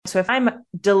So if I'm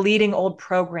deleting old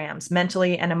programs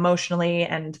mentally and emotionally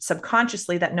and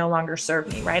subconsciously that no longer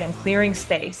serve me, right? I'm clearing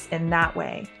space in that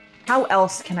way. How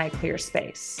else can I clear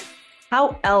space?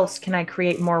 How else can I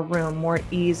create more room, more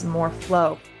ease, more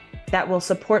flow that will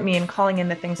support me in calling in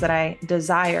the things that I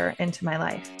desire into my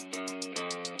life?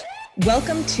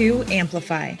 Welcome to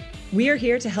Amplify. We are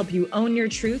here to help you own your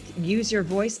truth, use your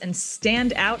voice, and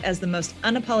stand out as the most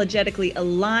unapologetically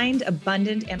aligned,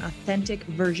 abundant, and authentic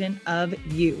version of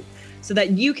you so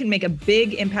that you can make a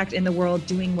big impact in the world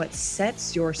doing what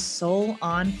sets your soul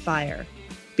on fire.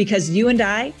 Because you and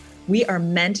I, we are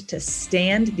meant to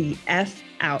stand the F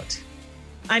out.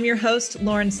 I'm your host,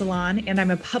 Lauren Salon, and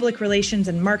I'm a public relations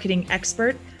and marketing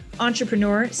expert,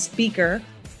 entrepreneur, speaker,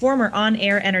 former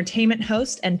on-air entertainment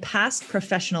host, and past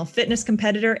professional fitness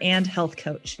competitor and health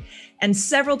coach. And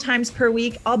several times per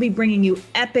week, I'll be bringing you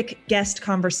epic guest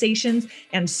conversations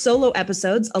and solo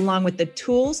episodes, along with the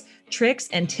tools, tricks,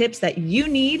 and tips that you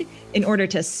need in order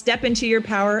to step into your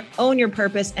power, own your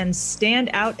purpose, and stand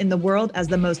out in the world as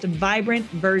the most vibrant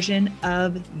version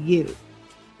of you.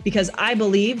 Because I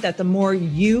believe that the more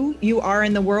you are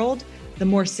in the world, the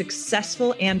more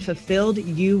successful and fulfilled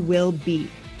you will be.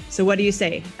 So what do you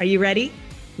say? Are you ready?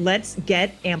 Let's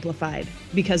get amplified,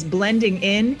 because blending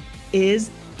in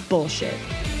is bullshit.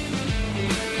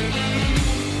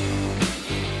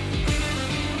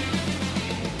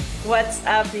 What's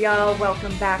up, y'all?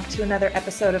 Welcome back to another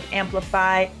episode of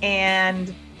Amplify.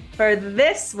 And for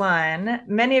this one,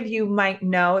 many of you might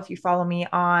know, if you follow me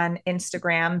on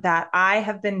Instagram, that I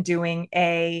have been doing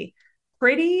a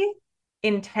pretty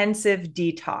intensive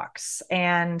detox.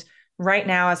 And right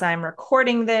now, as I'm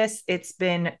recording this, it's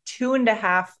been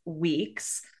 2.5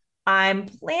 weeks. I'm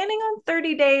planning on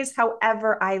 30 days.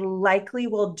 However, I likely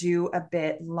will do a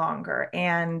bit longer.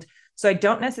 And so I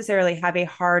don't necessarily have a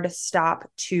hard stop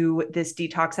to this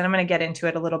detox. And I'm going to get into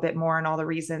it a little bit more and all the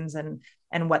reasons and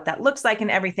what that looks like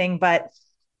and everything. But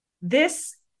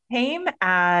this came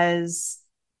as,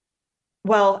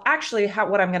 well, actually,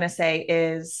 what I'm going to say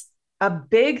is a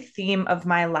big theme of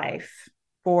my life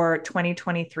for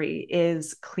 2023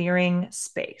 is clearing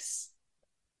space.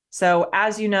 So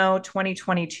as you know,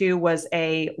 2022 was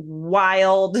a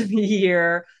wild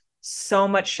year, so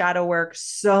much shadow work,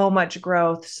 so much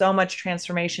growth, so much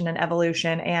transformation and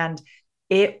evolution, and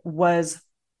it was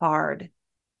hard.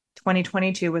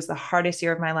 2022 was the hardest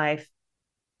year of my life,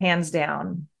 hands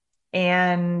down.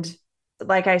 And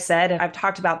like I said, and I've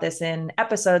talked about this in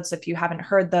episodes, so if you haven't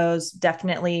heard those,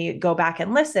 definitely go back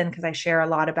and listen, because I share a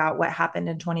lot about what happened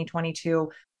in 2022.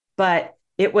 But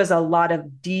it was a lot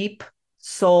of deep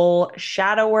soul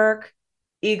shadow work,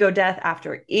 ego death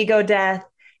after ego death,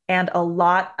 and a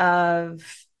lot of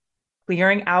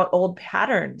clearing out old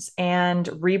patterns and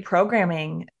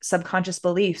reprogramming subconscious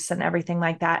beliefs and everything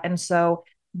like that. And so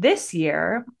this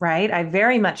year, right, I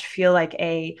very much feel like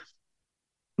a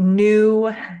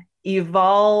new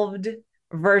evolved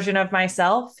version of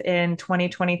myself in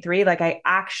 2023. Like I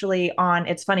actually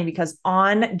it's funny because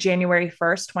on January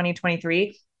 1st,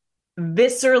 2023,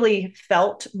 viscerally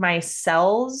felt my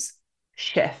cells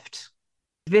shift,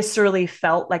 viscerally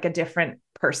felt like a different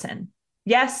person.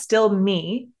 Yes, still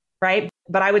me, right?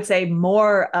 But I would say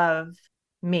more of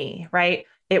me, right?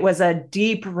 It was a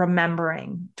deep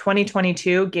remembering.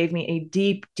 2022 gave me a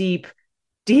deep, deep,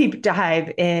 deep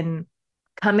dive in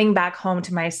coming back home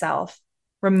to myself,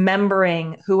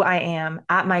 remembering who I am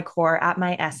at my core, at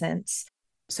my essence.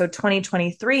 So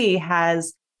 2023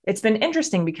 it's been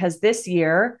interesting because this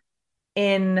year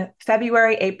in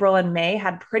February, April, and May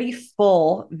had pretty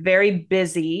full, very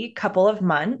busy couple of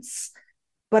months.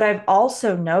 But I've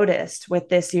also noticed with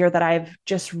this year that I've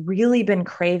just really been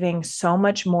craving so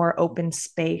much more open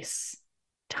space,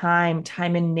 time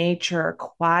in nature,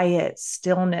 quiet,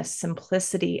 stillness,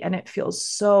 simplicity, and it feels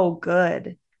so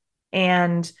good.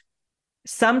 And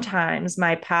sometimes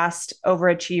my past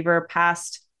overachiever,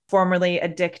 past formerly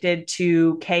addicted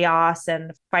to chaos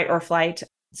and fight or flight,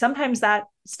 sometimes that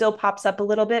still pops up a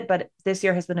little bit, but this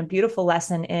year has been a beautiful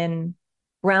lesson in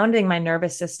grounding my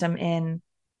nervous system in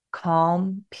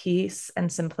calm, peace, and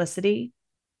simplicity.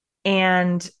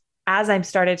 And as I've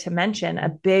started to mention, a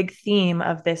big theme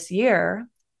of this year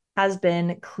has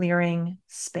been clearing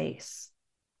space.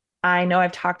 I know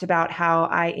I've talked about how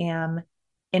I am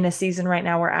in a season right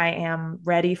now where I am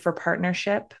ready for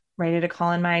partnership, ready to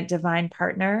call in my divine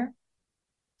partner.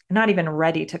 I'm not even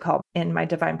ready to call in my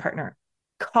divine partner,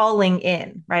 calling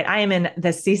in, right? I am in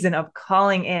the season of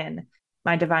calling in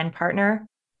my divine partner,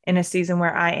 in a season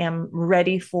where I am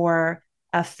ready for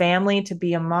a family, to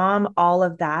be a mom, all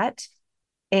of that.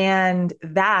 And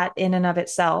that in and of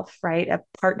itself, right? A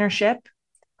partnership,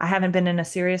 I haven't been in a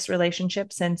serious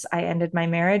relationship since I ended my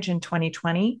marriage in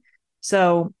 2020.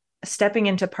 So stepping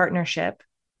into partnership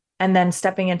and then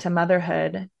stepping into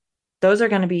motherhood, those are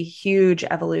going to be huge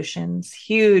evolutions,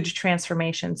 huge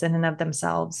transformations in and of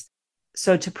themselves.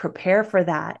 So to prepare for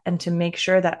that and to make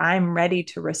sure that I'm ready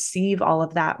to receive all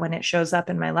of that when it shows up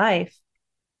in my life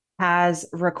has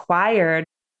required,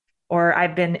 or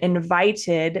I've been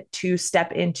invited to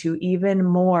step into even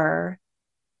more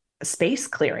space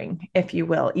clearing, if you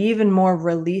will, even more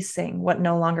releasing what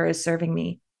no longer is serving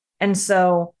me. And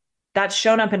so that's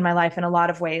shown up in my life in a lot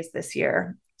of ways this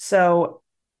year. So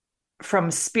from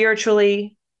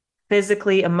spiritually,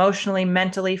 physically, emotionally,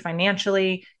 mentally,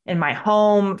 financially, in my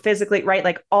home, physically, right?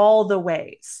 Like all the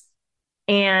ways.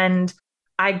 And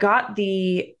I got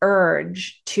the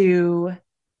urge to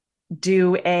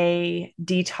do a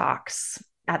detox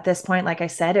at this point. Like I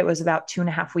said, it was about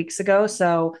 2.5 weeks ago.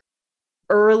 So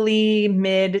early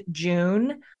mid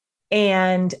June.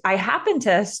 And I happened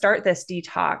to start this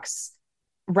detox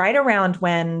right around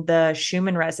when the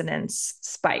Schumann resonance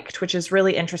spiked, which is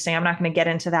really interesting. I'm not going to get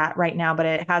into that right now, but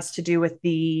it has to do with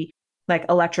the like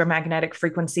electromagnetic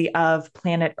frequency of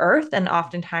planet Earth. And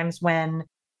oftentimes when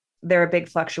there are big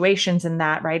fluctuations in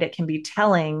that, right, it can be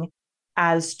telling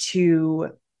as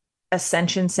to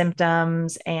ascension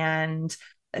symptoms and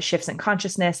shifts in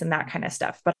consciousness and that kind of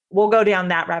stuff. But we'll go down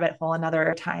that rabbit hole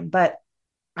another time. But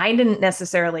I didn't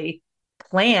necessarily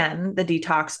plan the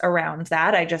detox around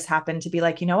that. I just happened to be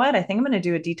like, you know what? I think I'm going to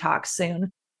do a detox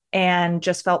soon, and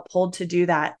just felt pulled to do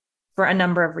that for a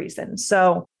number of reasons.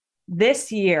 So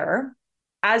this year,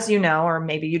 as you know, or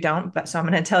maybe you don't, but so I'm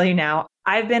going to tell you now,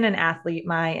 I've been an athlete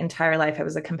my entire life. I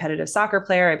was a competitive soccer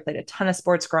player. I played a ton of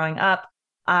sports growing up.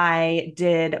 I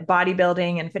did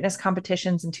bodybuilding and fitness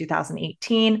competitions in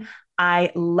 2018.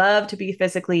 I love to be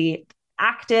physically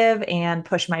active and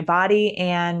push my body.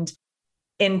 And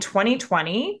in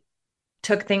 2020,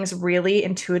 took things really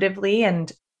intuitively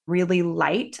and really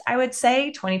light, I would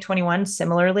say. 2021,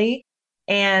 similarly.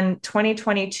 And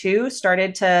 2022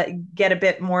 started to get a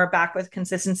bit more back with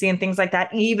consistency and things like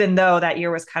that, even though that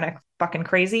year was kind of fucking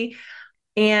crazy.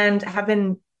 And have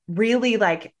been really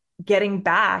like getting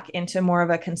back into more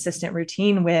of a consistent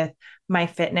routine with my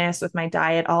fitness, with my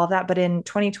diet, all of that. But in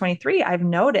 2023, I've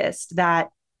noticed that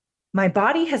my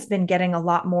body has been getting a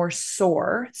lot more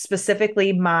sore,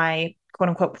 specifically my quote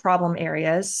unquote problem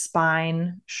areas,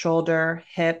 spine, shoulder,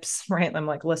 hips, right? I'm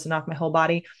like listing off my whole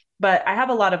body. But I have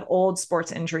a lot of old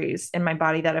sports injuries in my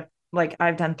body that have, like,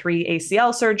 I've done 3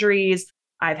 ACL surgeries.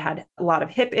 I've had a lot of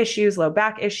hip issues, low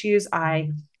back issues. I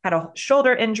had a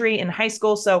shoulder injury in high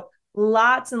school. So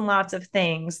lots and lots of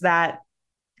things that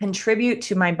contribute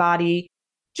to my body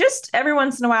just every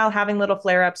once in a while having little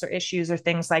flare ups or issues or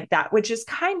things like that, which is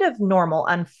kind of normal,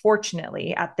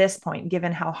 unfortunately, at this point,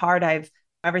 given how hard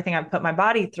everything I've put my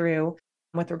body through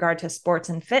with regard to sports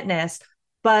and fitness.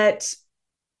 But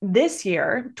this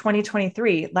year,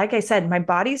 2023, like I said, my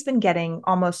body's been getting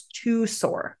almost too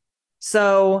sore.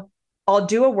 So I'll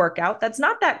do a workout that's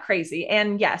not that crazy.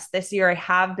 And yes, this year I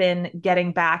have been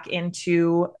getting back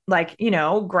into like,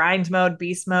 grind mode,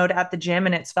 beast mode at the gym,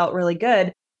 and it's felt really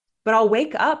good. But I'll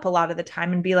wake up a lot of the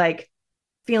time and be like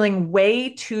feeling way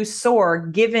too sore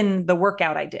given the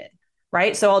workout I did.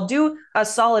 Right. So I'll do a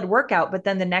solid workout, but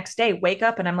then the next day wake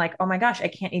up and I'm like, oh my gosh, I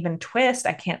can't even twist.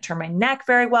 I can't turn my neck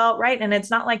very well. Right. And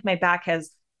it's not like my back has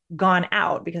gone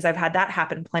out, because I've had that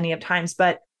happen plenty of times,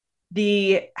 but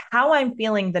how I'm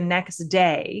feeling the next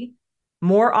day,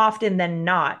 more often than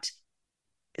not,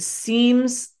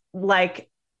 seems like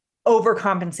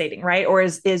overcompensating, right? Or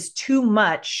is too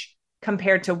much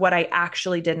compared to what I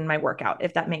actually did in my workout,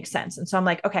 if that makes sense. And so I'm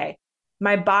like, okay,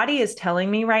 my body is telling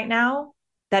me right now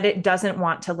that it doesn't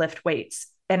want to lift weights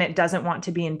and it doesn't want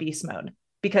to be in beast mode,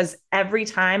 because every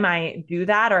time I do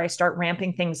that or I start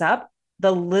ramping things up,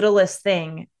 the littlest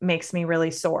thing makes me really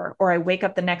sore. Or I wake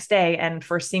up the next day and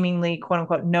for seemingly quote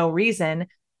unquote no reason,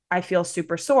 I feel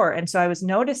super sore. And so I was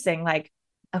noticing like,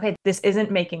 okay, this isn't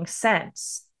making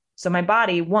sense. So my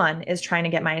body, one, is trying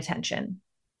to get my attention.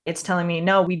 It's telling me,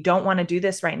 no, we don't want to do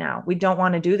this right now. We don't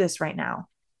want to do this right now.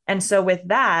 And so with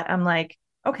that, I'm like,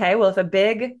 okay, well, if a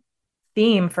big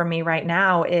theme for me right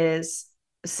now is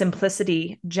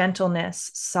simplicity, gentleness,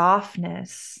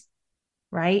 softness,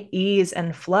 right? Ease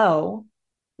and flow,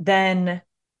 then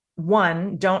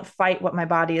one, don't fight what my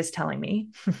body is telling me,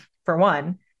 for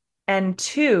one. And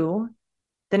two,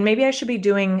 then maybe I should be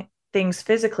doing things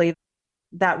physically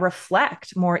that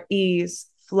reflect more ease,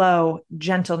 flow,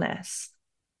 gentleness.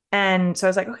 And so I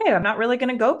was like, okay, I'm not really going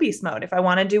to go beast mode. If I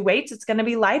want to do weights, it's going to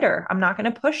be lighter. I'm not going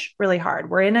to push really hard.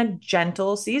 We're in a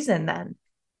gentle season then.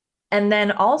 And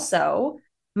then also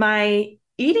my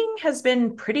eating has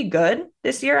been pretty good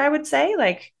this year, I would say,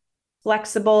 like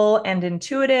flexible and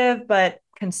intuitive, but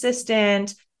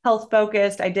consistent, health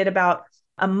focused. I did about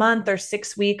a month or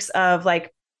 6 weeks of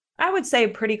like, I would say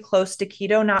pretty close to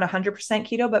keto, not 100%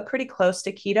 keto, but pretty close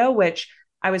to keto, which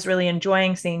I was really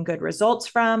enjoying seeing good results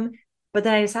from. But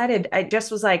then I decided, I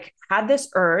just was like, had this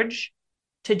urge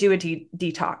to do a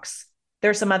detox.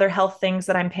 There's some other health things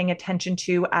that I'm paying attention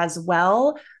to as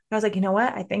well. I was like, you know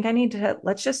what? I think I need to,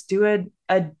 let's just do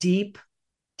a deep,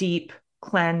 deep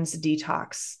cleanse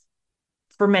detox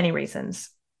for many reasons.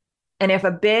 And if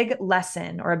a big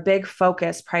lesson or a big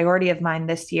focus priority of mine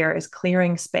this year is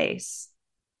clearing space,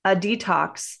 a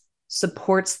detox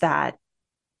supports that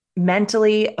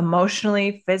mentally,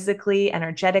 emotionally, physically,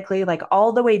 energetically, like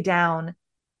all the way down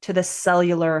to the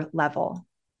cellular level,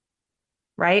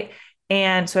 right?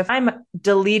 And so if I'm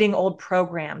deleting old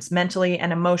programs mentally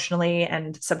and emotionally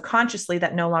and subconsciously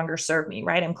that no longer serve me,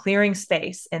 right? I'm clearing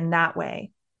space in that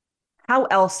way. How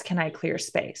else can I clear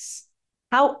space?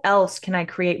 How else can I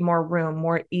create more room,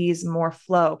 more ease, more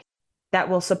flow that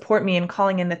will support me in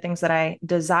calling in the things that I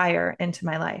desire into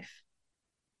my life?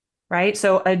 Right?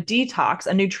 So a detox,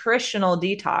 a nutritional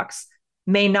detox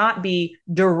may not be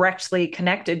directly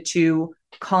connected to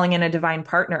calling in a divine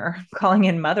partner, calling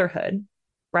in motherhood,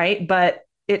 right? But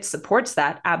it supports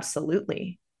that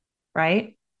absolutely,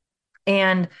 right?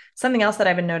 And something else that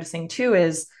I've been noticing too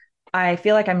is I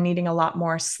feel like I'm needing a lot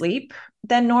more sleep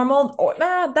than normal. Or,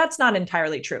 that's not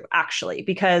entirely true, actually,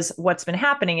 because what's been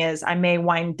happening is I may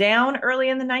wind down early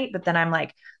in the night, but then I'm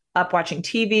like up watching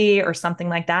TV or something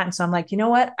like that. And so I'm like, you know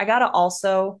what? I got to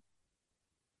also,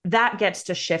 that gets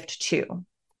to shift too,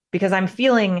 because I'm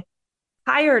feeling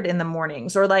tired in the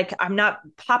mornings or like I'm not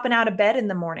popping out of bed in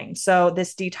the morning. So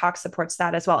this detox supports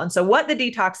that as well. And so what the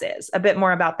detox is, a bit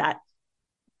more about that.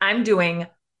 I'm doing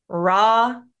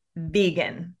raw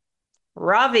vegan,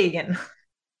 raw vegan.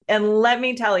 And let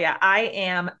me tell you, I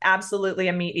am absolutely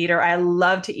a meat eater. I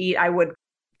love to eat. I would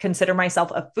consider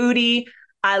myself a foodie.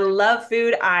 I love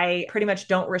food. I pretty much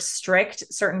don't restrict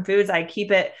certain foods. I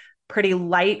keep it pretty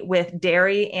light with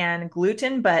dairy and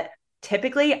gluten, but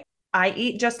typically I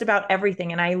eat just about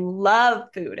everything and I love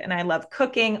food and I love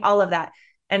cooking, all of that.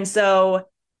 And so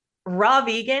raw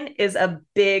vegan is a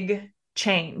big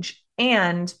change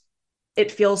and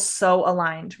it feels so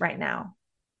aligned right now.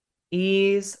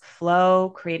 Ease, flow,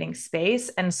 creating space.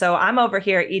 And so I'm over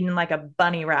here eating like a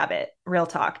bunny rabbit, real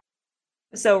talk.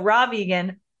 So raw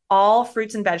vegan, all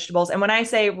fruits and vegetables. And when I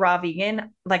say raw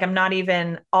vegan, like I'm not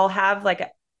even, I'll have like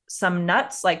some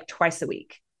nuts like twice a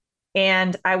week.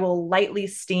 And I will lightly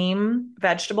steam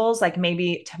vegetables, like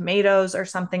maybe tomatoes or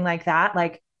something like that,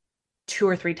 like 2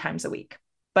 or 3 times a week.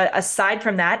 But aside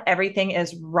from that, everything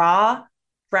is raw,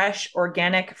 fresh,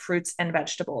 organic fruits and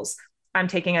vegetables. I'm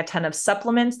taking a ton of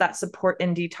supplements that support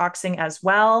in detoxing as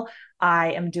well.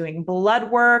 I am doing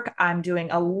blood work. I'm doing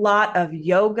a lot of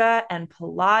yoga and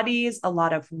Pilates, a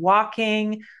lot of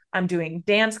walking. I'm doing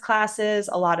dance classes,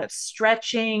 a lot of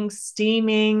stretching,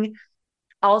 steaming.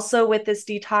 Also, with this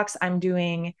detox, I'm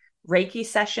doing Reiki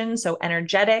sessions, so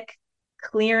energetic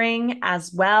clearing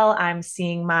as well. I'm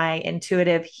seeing my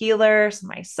intuitive healers,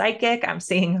 my psychic. I'm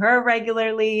seeing her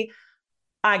regularly.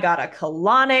 I got a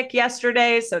colonic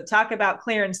yesterday. So talk about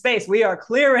clearing space. We are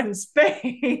clearing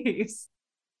space.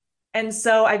 And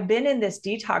so I've been in this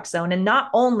detox zone. And not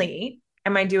only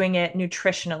am I doing it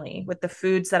nutritionally with the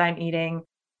foods that I'm eating,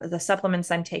 the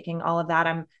supplements I'm taking, all of that,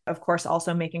 I'm, of course,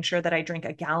 also making sure that I drink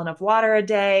a gallon of water a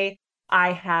day.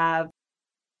 I have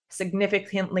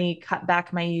significantly cut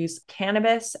back my use of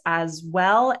cannabis as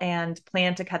well and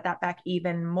plan to cut that back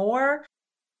even more.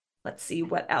 Let's see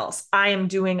what else. I am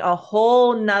doing a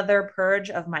whole nother purge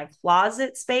of my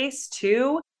closet space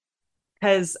too,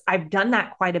 because I've done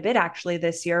that quite a bit actually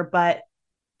this year, but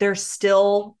there's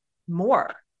still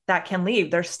more that can leave.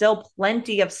 There's still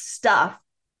plenty of stuff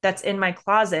that's in my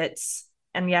closets.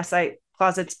 And yes,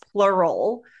 closets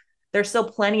plural. There's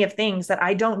still plenty of things that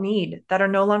I don't need, that are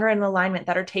no longer in alignment,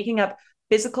 that are taking up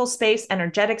physical space,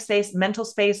 energetic space, mental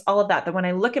space, all of that. That when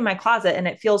I look in my closet and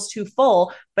it feels too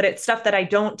full, but it's stuff that I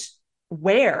don't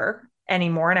wear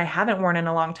anymore and I haven't worn in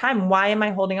a long time, why am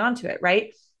I holding on to it?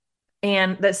 Right.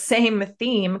 And the same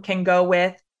theme can go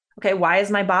with, okay, why is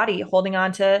my body holding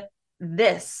on to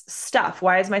this stuff?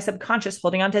 Why is my subconscious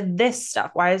holding on to this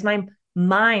stuff? Why is my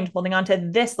mind holding on to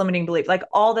this limiting belief? Like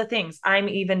all the things. I'm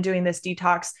even doing this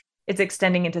detox. It's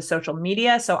extending into social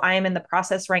media. So I am in the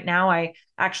process right now. I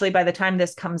actually, by the time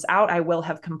this comes out, I will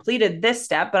have completed this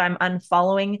step, but I'm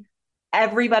unfollowing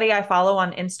everybody I follow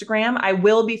on Instagram. I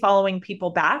will be following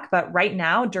people back, but right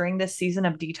now, during this season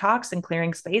of detox and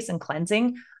clearing space and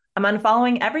cleansing, I'm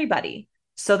unfollowing everybody.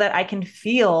 so that I can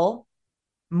feel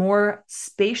more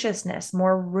spaciousness,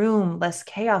 more room, less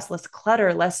chaos, less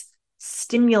clutter, less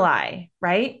stimuli,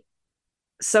 right?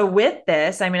 So with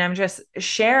this, I mean, I'm just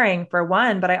sharing for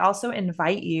one, but I also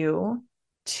invite you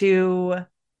to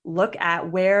look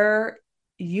at where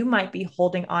you might be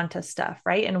holding on to stuff,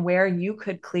 right? And where you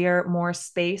could clear more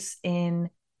space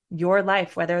in your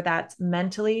life, whether that's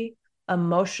mentally,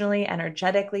 emotionally,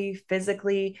 energetically,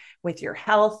 physically, with your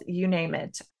health, you name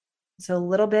it. So a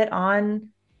little bit on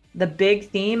the big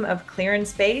theme of clearing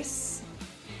space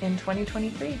in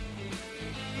 2023.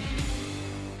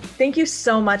 Thank you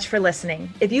so much for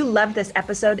listening. If you loved this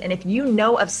episode and if you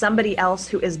know of somebody else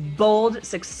who is bold,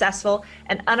 successful,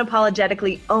 and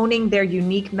unapologetically owning their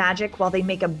unique magic while they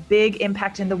make a big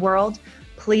impact in the world,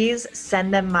 please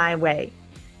send them my way.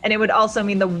 And it would also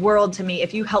mean the world to me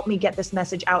if you help me get this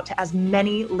message out to as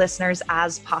many listeners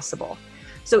as possible.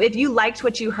 So if you liked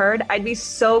what you heard, I'd be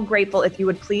so grateful if you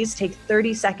would please take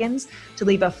 30 seconds to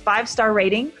leave a 5-star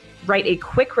rating, write a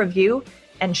quick review,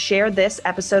 and share this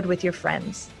episode with your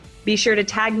friends. Be sure to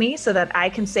tag me so that I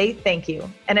can say thank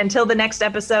you. And until the next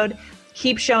episode,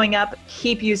 keep showing up,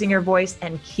 keep using your voice,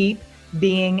 and keep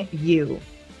being you,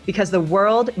 because the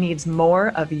world needs more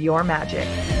of your magic.